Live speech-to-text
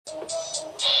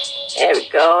There we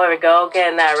go. There we go.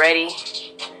 Getting that ready.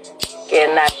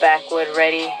 Getting that backwood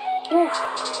ready. Whew.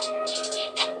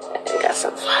 Got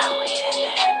some fireweed in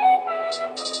there.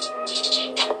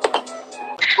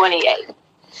 28.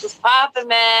 What's poppin',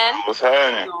 man? What's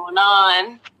happening? What's going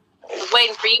on? I was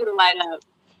waiting for you to light up.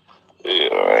 Yeah,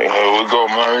 here we go,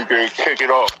 man. We can kick it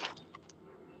off.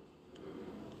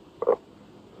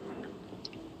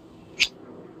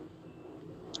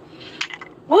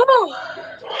 Woo!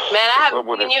 Man, I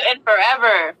haven't seen you in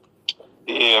forever.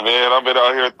 Yeah, man. I've been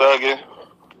out here thugging.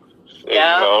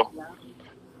 Yeah. You know,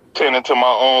 tending to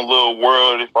my own little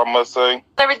world, if I must say.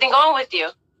 How's everything going with you?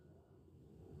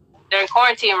 They're in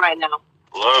quarantine right now.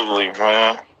 Lovely,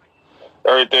 man.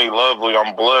 Everything lovely.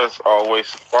 I'm blessed. I always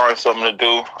find something to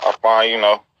do. I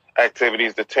find,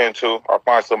 activities to tend to. I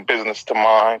find some business to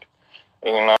mind.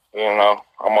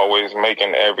 I'm always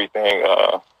making everything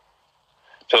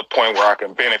to the point where I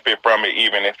can benefit from it,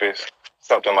 even if it's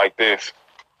something like this.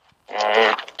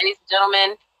 Ladies and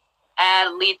gentlemen,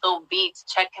 add Lethal Beats.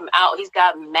 Check him out. He's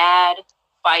got mad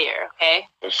fire, okay?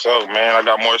 So, man, I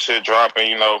got more shit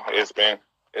dropping.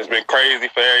 It's been crazy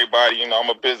for everybody. I'm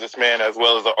a businessman as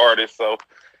well as an artist. So,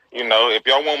 if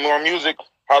y'all want more music,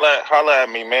 holla at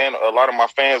me, man. A lot of my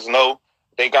fans know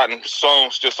they gotten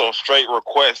songs just on straight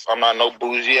requests. I'm not no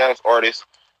bougie ass artist.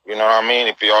 You know what I mean?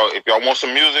 If y'all want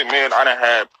some music, man, I done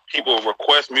had people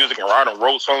request music and I done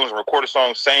wrote songs and recorded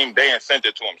songs same day and sent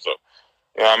it to them. So,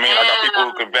 you know what I mean? Yeah. I got people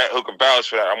who can vouch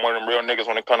for that. I'm one of them real niggas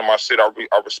when it comes to my shit. I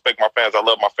respect my fans. I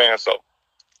love my fans. So,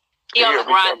 he on the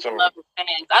grind. I love his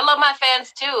fans. I love my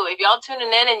fans too. If y'all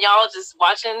tuning in and y'all just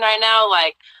watching right now,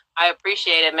 like, I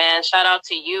appreciate it, man. Shout out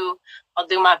to you. I'll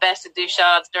do my best to do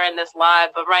shout outs during this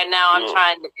live, but right now I'm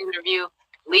trying to interview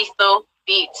Lethal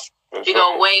Beats. We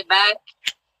go way back.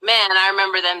 Man, I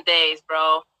remember them days,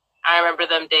 bro. I remember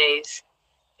them days.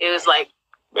 It was like...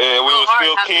 Yeah, we was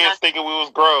still kids thinking we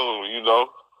was grown,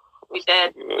 We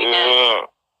did. Yeah.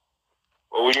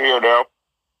 Well, we here now.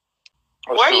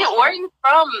 Where are you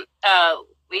from,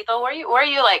 Lethal? Where are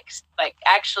you like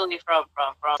actually from?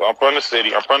 So I'm from the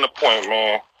city. I'm from the Point,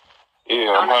 man.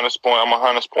 Yeah, I'm Hunters Point. I'm a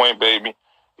Hunters Point baby.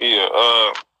 Yeah,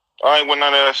 I ain't with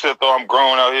none of that shit though. I'm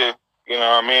grown out here. You know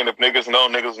what I mean? If niggas know,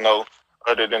 niggas know.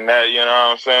 Other than that, you know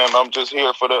what I'm saying? I'm just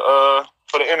here for the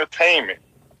entertainment.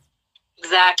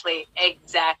 Exactly.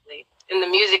 In the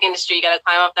music industry, you gotta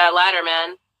climb up that ladder,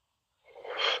 man.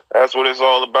 That's what it's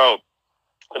all about.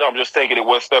 And I'm just taking it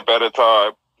one step at a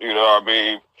time. You know what I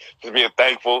mean? Just being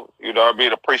thankful. You know what I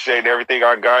mean? Appreciating everything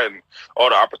I got and all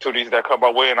the opportunities that come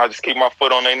my way. And I just keep my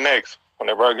foot on their necks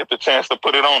whenever I get the chance to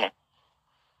put it on them.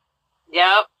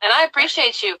 Yep. And I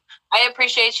appreciate you. I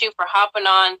appreciate you for hopping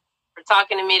on, for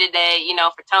talking to me today,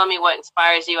 for telling me what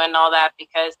inspires you and all that.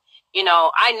 Because,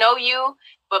 I know you,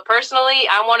 but personally,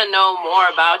 I want to know more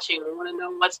about you. I want to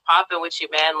know what's popping with you,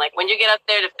 man. Like, when you get up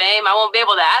there to fame, I won't be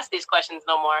able to ask these questions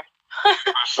no more.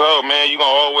 So, man, you're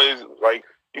gonna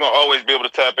always be able to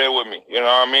tap in with me. You know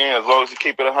what I mean? As long as you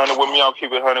keep it 100 with me, I'll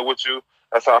keep it 100 with you.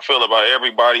 That's how I feel about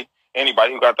everybody.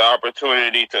 Anybody who got the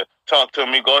opportunity to talk to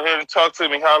me, go ahead and talk to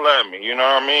me, holla at me. You know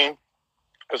what I mean?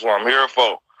 That's what I'm here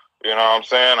for. You know what I'm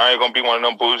saying? I ain't gonna be one of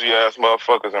them bougie ass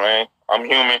motherfuckers, man. I'm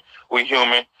human. We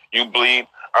human. You bleed.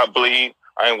 I bleed.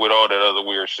 I ain't with all that other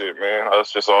weird shit, man.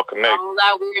 Let's just all connect. All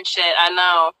that weird shit. I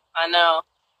know.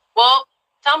 Well,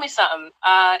 tell me something.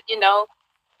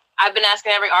 I've been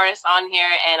asking every artist on here,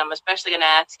 and I'm especially going to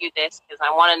ask you this because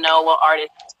I want to know what artist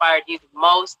inspired you the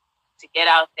most to get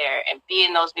out there and be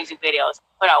in those music videos,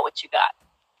 put out what you got.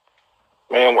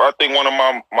 Man, I think one of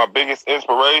my biggest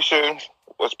inspirations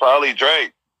was probably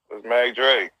Drake. It was Mac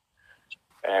Dre.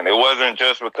 And it wasn't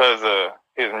just because of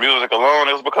his music alone.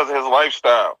 It was because of his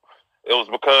lifestyle. It was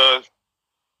because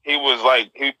he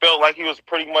felt like he was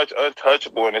pretty much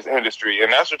untouchable in this industry.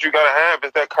 And that's what you got to have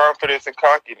is that confidence and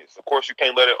cockiness. Of course, you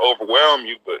can't let it overwhelm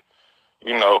you, but,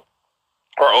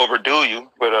 or overdo you.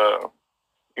 But,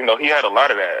 he had a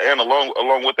lot of that. And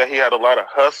along with that, he had a lot of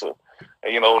hustle.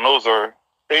 And, and those are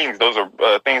things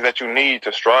that you need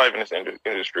to strive in this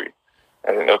industry.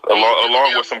 And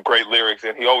along with some great lyrics.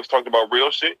 And he always talked about real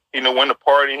shit. He knew when to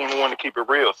party. He knew when to keep it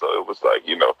real. So it was like,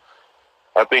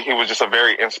 I think he was just a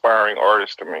very inspiring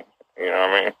artist to me. You know what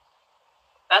I mean?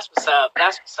 That's what's up.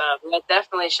 Yeah,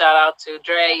 definitely shout out to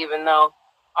Dre, even though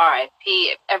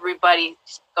R.I.P. If everybody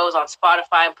just goes on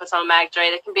Spotify and puts on Mac Dre,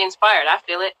 they can be inspired. I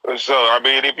feel it. So, I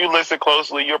mean, if you listen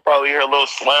closely, you'll probably hear a little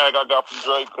swag I got from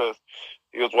Dre because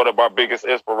he was one of my biggest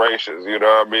inspirations. You know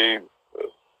what I mean?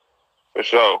 For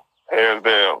sure. Hands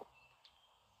down.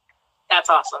 That's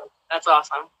awesome. That's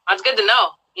good to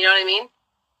know. You know what I mean?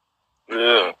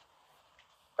 Yeah.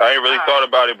 I ain't really thought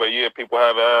about it, but yeah, people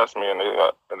have asked me, and they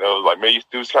was like, man, you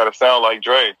do kind of sound like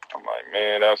Dre. I'm like,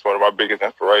 man, that's one of my biggest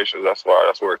inspirations. That's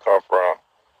where it come from.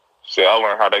 See, I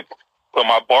learned how to put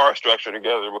my bar structure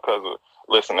together because of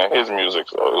listening to his music.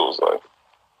 So it was like,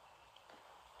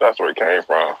 that's where it came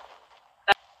from.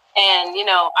 And, you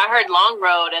know, I heard Long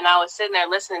Road, and I was sitting there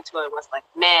listening to it and was like,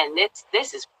 man,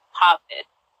 this is popping.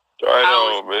 Right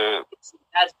on, man.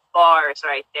 That's bars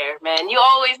right there, man. You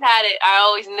always had it. I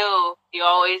always knew you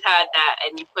always had that,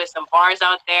 and you put some bars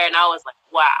out there, and I was like,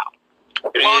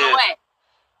 wow. Blown away.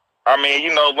 I mean,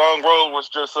 you know, Long Road was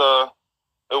just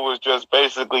it was just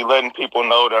basically letting people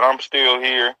know that I'm still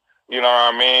here. You know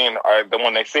what I mean?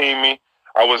 When they seen me,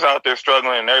 I was out there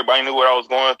struggling, and everybody knew what I was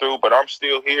going through, but I'm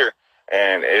still here.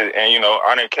 And you know,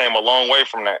 I done came a long way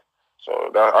from that.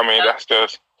 So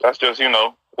that's just you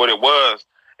know what it was.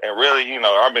 And really, you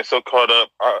know, I've been so caught up.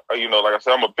 You know, like I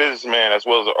said, I'm a businessman as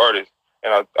well as an artist,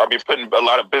 and I've been putting a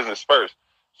lot of business first.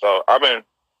 So I've been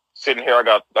sitting here. I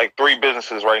got like 3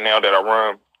 businesses right now that I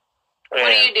run. What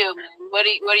do you do, man? What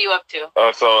are you up to?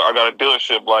 So I got a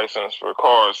dealership license for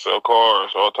cars, sell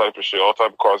cars, all type of shit, all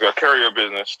type of cars. Got a carrier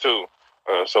business too.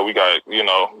 So we got, you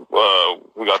know,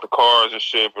 we got the cars and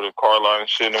shit for the car line and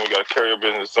shit, and then we got a carrier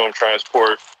business, Zoom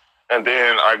Transport. And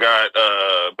then I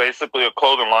got basically a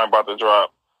clothing line about to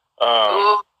drop.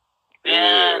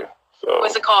 Yeah. So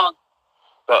what's it called?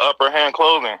 The Upper Hand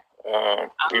Clothing.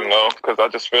 You know, because I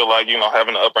just feel like, you know,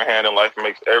 having the upper hand in life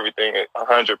makes everything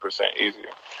 100% easier.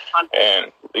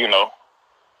 And, you know,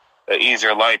 an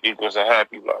easier life equals a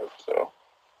happy life. So,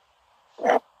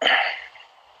 yeah.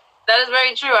 That is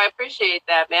very true. I appreciate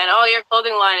that, man. Oh, your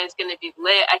clothing line is going to be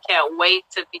lit. I can't wait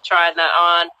to be trying that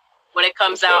on. When it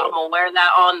comes out, I'm going to wear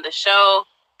that on the show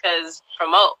because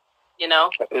promote, you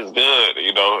know? It's good,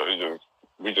 you know.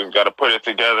 We just got to put it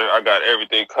together. I got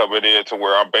everything covered in to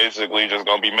where I'm basically just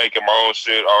going to be making my own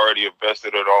shit. I already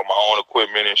invested in all my own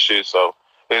equipment and shit, so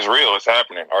it's real. It's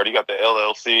happening. I already got the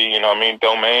LLC, you know what I mean,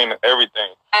 domain,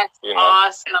 everything. That's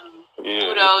awesome. Yeah,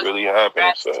 Kudos. It's really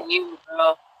happening. So. To you,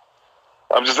 bro.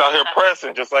 I'm just out here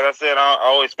pressing. Just like I said, I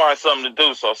always find something to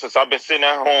do. So since I've been sitting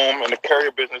at home and the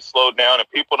carrier business slowed down and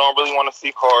people don't really want to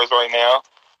see cars right now,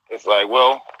 it's like,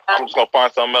 well, I'm just gonna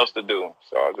find something else to do.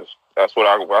 So that's what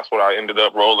I ended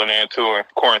up rolling into in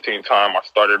quarantine time. I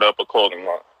started up a clothing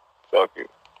line. Fuck you.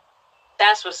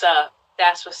 That's what's up.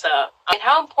 That's what's up. I mean,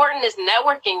 how important is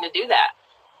networking to do that?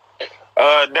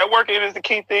 Networking is the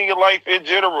key thing in life in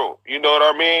general. You know what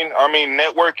I mean? I mean,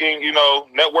 networking, you know,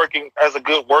 networking as a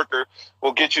good worker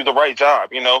will get you the right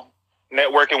job, you know.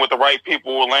 Networking with the right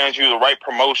people will land you the right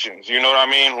promotions. You know what I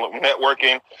mean?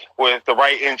 Networking with the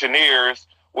right engineers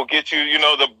will get you, you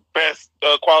know, the best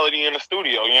quality in the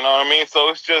studio. You know what I mean? So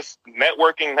it's just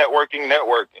networking.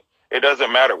 It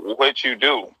doesn't matter what you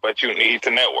do, but you need to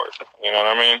network. You know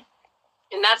what I mean?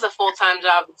 And that's a full-time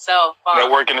job itself.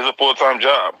 Networking is a full-time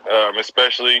job,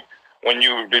 especially when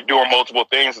you're doing multiple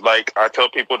things. Like I tell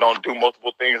people, don't do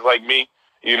multiple things like me.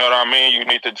 You know what I mean? You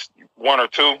need to just 1 or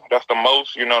 2. That's the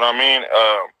most. You know what I mean?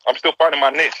 I'm still finding my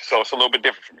niche, so it's a little bit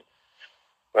different for me.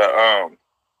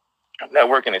 But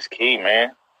networking is key,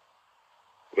 man.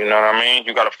 You know what I mean?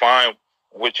 You got to find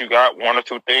what you got, 1 or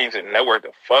 2 things, and network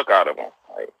the fuck out of them.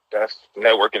 Like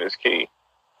networking is key.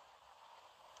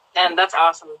 And that's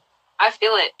awesome. I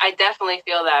feel it. I definitely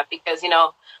feel that because, you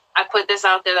know, I put this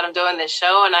out there that I'm doing this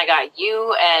show and I got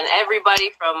you and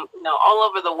everybody from, you know, all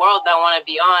over the world that want to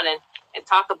be on and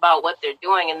talk about what they're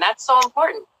doing. And that's so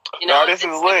important. You know, this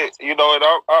is lit. You know, and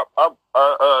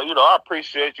I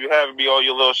appreciate you having me on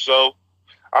your little show.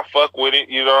 I fuck with it.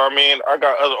 You know what I mean? I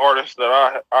got other artists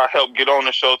that I help get on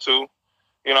the show too.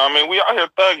 You know what I mean? We out here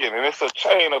thugging and it's a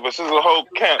chain of us. This is a whole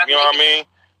camp. You know what I mean?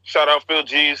 Shout out Phil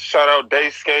G's. Shout out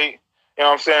Day Skate. You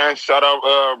know what I'm saying? Shout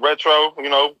out Retro, you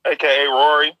know, a.k.a.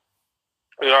 Rory.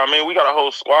 You know what I mean? We got a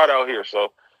whole squad out here.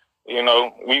 So, you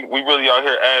know, we really out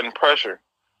here adding pressure.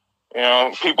 You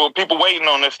know, people waiting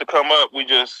on this to come up. We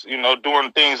just, you know,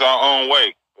 doing things our own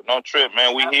way. But don't trip,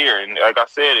 man. We here. And like I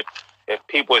said, if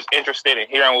people is interested in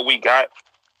hearing what we got,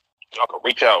 y'all can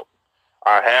reach out.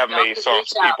 I have made songs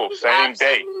for people same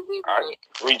day. I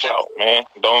reach out, man.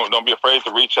 Don't be afraid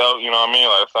to reach out. You know what I mean?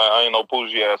 Like I ain't no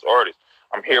bougie ass artist.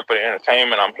 I'm here for the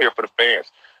entertainment. I'm here for the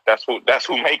fans. That's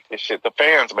who make this shit. The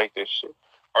fans make this shit.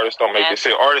 Artists don't make this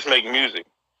shit. Artists make music.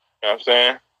 You know what I'm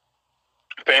saying?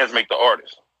 Fans make the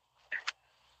artists.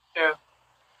 True.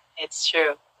 It's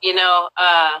true. You know,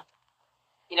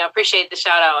 appreciate the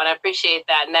shout out and I appreciate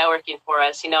that networking for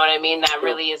us. You know what I mean? That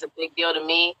really is a big deal to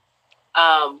me.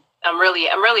 I'm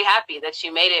really happy that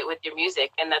you made it with your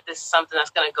music and that this is something that's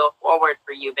going to go forward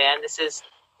for you, man. This is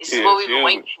what we've been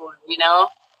waiting for, you know?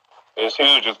 It's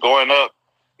huge. It's going up.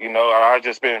 You know, I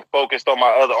just been focused on my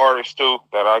other artists too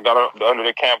that I got under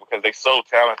the camp because they so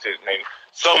talented and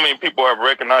so many people have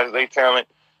recognized their talent,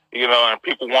 you know, and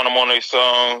people want them on their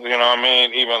songs, you know what I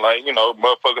mean? Even like, you know,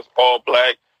 motherfuckers All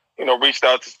Black, you know, reached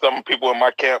out to some people in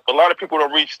my camp. A lot of people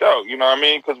have reached out, you know what I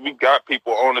mean? Because we got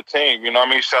people on the team, you know what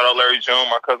I mean? Shout out Larry June,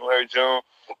 my cousin Larry June.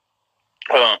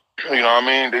 You know what I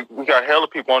mean? We got hella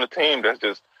people on the team that's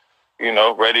just, you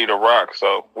know, ready to rock.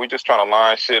 So we just trying to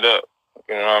line shit up,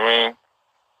 you know what I mean?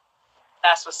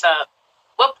 That's what's up.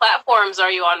 What platforms are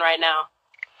you on right now?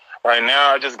 Right now,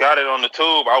 I just got it on the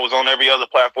tube. I was on every other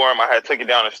platform. I had to take it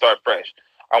down and start fresh.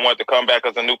 I wanted to come back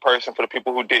as a new person for the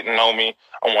people who didn't know me.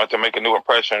 I wanted to make a new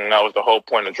impression, and that was the whole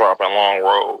point of dropping Long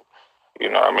Road.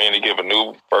 You know what I mean? To give a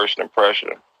new first impression,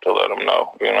 to let them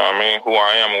know, you know what I mean, who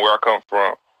I am and where I come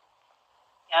from.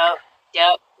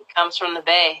 Yep. It comes from the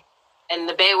Bay. And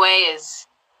the Bay Way is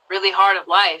really hard of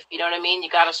life. You know what I mean? You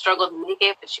got to struggle to make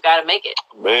it, but you got to make it.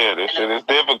 Man, this shit is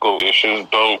difficult. This shit is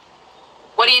dope.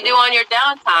 What do you do on your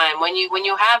downtime when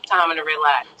you have time to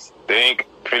relax? Think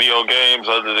video games.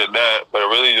 Other than that, but I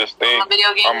really just think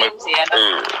video games.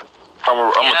 I'm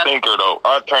a thinker though.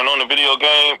 I turn on the video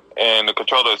game and the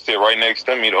controller sit right next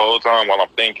to me the whole time while I'm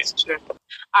thinking. All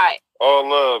right. All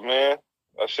love, man.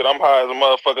 Shit, I'm high as a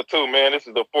motherfucker too, man. This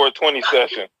is the 420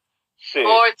 session. Shit,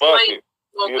 420. Fuck it.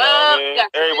 You know what I mean?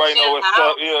 Everybody know what's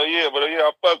up. Yeah, but yeah,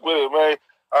 I fuck with it, man.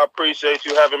 I appreciate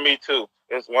you having me too.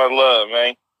 It's one love,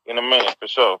 man. In a minute, for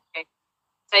sure. Okay.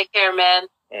 Take care, man.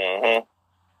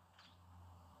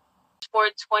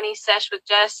 420 Sesh with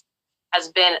Jess has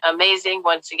been amazing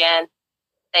once again.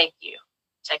 Thank you.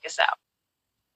 Check us out.